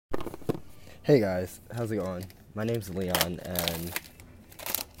Hey guys, how's it going? My name's Leon, and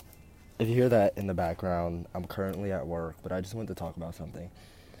if you hear that in the background, I'm currently at work, but I just wanted to talk about something.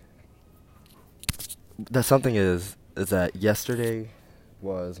 That something is that yesterday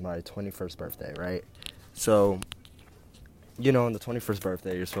was my 21st birthday, right? So, on the 21st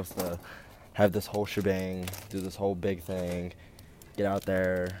birthday, you're supposed to have this whole shebang, do this whole big thing, get out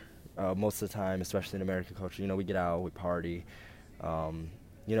there. Most of the time, especially in American culture, we get out, we party. Um,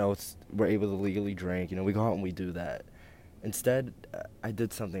 we're able to legally drink. We go out and we do that. Instead, I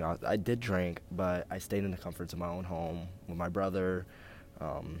did something else. I did drink, but I stayed in the comforts of my own home with my brother,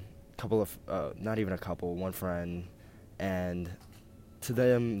 couple of, not even a couple, one friend, and to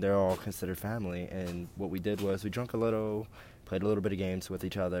them, they're all considered family. And what we did was we drank a little, played a little bit of games with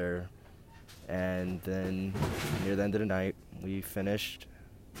each other, and then near the end of the night, we finished,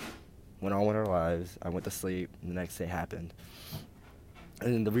 went on with our lives. I went to sleep, and the next day happened.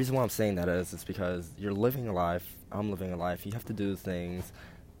 And the reason why I'm saying that is it's because you're living a life, I'm living a life. You have to do things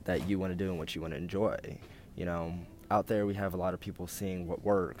that you want to do and what you want to enjoy. You know, out there we have a lot of people seeing what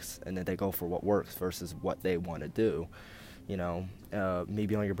works, and then they go for what works versus what they want to do.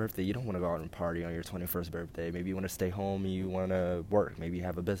 Maybe on your birthday you don't want to go out and party on your 21st birthday. Maybe you want to stay home and you want to work. Maybe you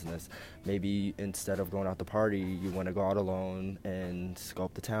have a business. Maybe instead of going out to party, you want to go out alone and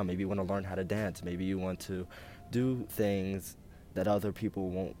scope the town. Maybe you want to learn how to dance. Maybe you want to do things that other people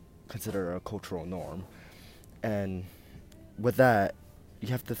won't consider a cultural norm. And with that, you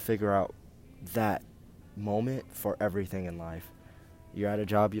have to figure out that moment for everything in life. You're at a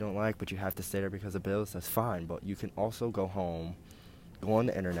job you don't like, but you have to stay there because of bills, that's fine. But you can also go home, go on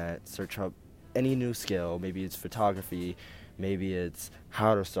the internet, search up any new skill. Maybe it's photography, maybe it's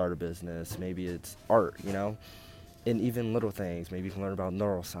how to start a business, maybe it's art. And even little things. Maybe you can learn about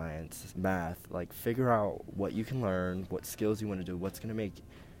neuroscience, math. Like, figure out what you can learn, what skills you want to do, what's going to make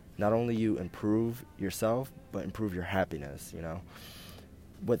not only you improve yourself, but improve your happiness.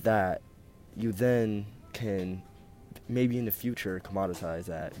 With that, you then can maybe in the future commoditize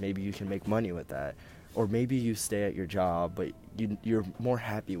that. Maybe you can make money with that. Or maybe you stay at your job, but you're more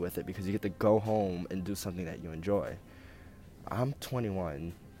happy with it because you get to go home and do something that you enjoy. I'm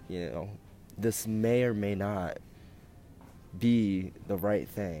 21. This may or may not be the right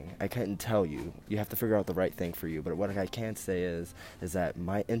thing. I couldn't tell you. You have to figure out the right thing for you. But what I can say is that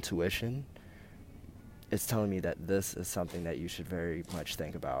my intuition is telling me that this is something that you should very much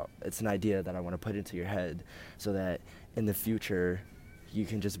think about. It's an idea that I want to put into your head so that in the future you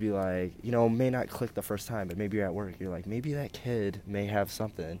can just be like, may not click the first time, but maybe you're at work, you're like, maybe that kid may have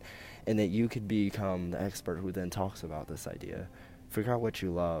something, and that you could become the expert who then talks about this idea. Figure out what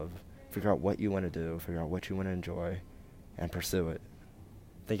you love, figure out what you want to do, figure out what you want to enjoy, and pursue it.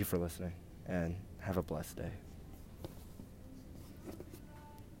 Thank you for listening, and have a blessed day.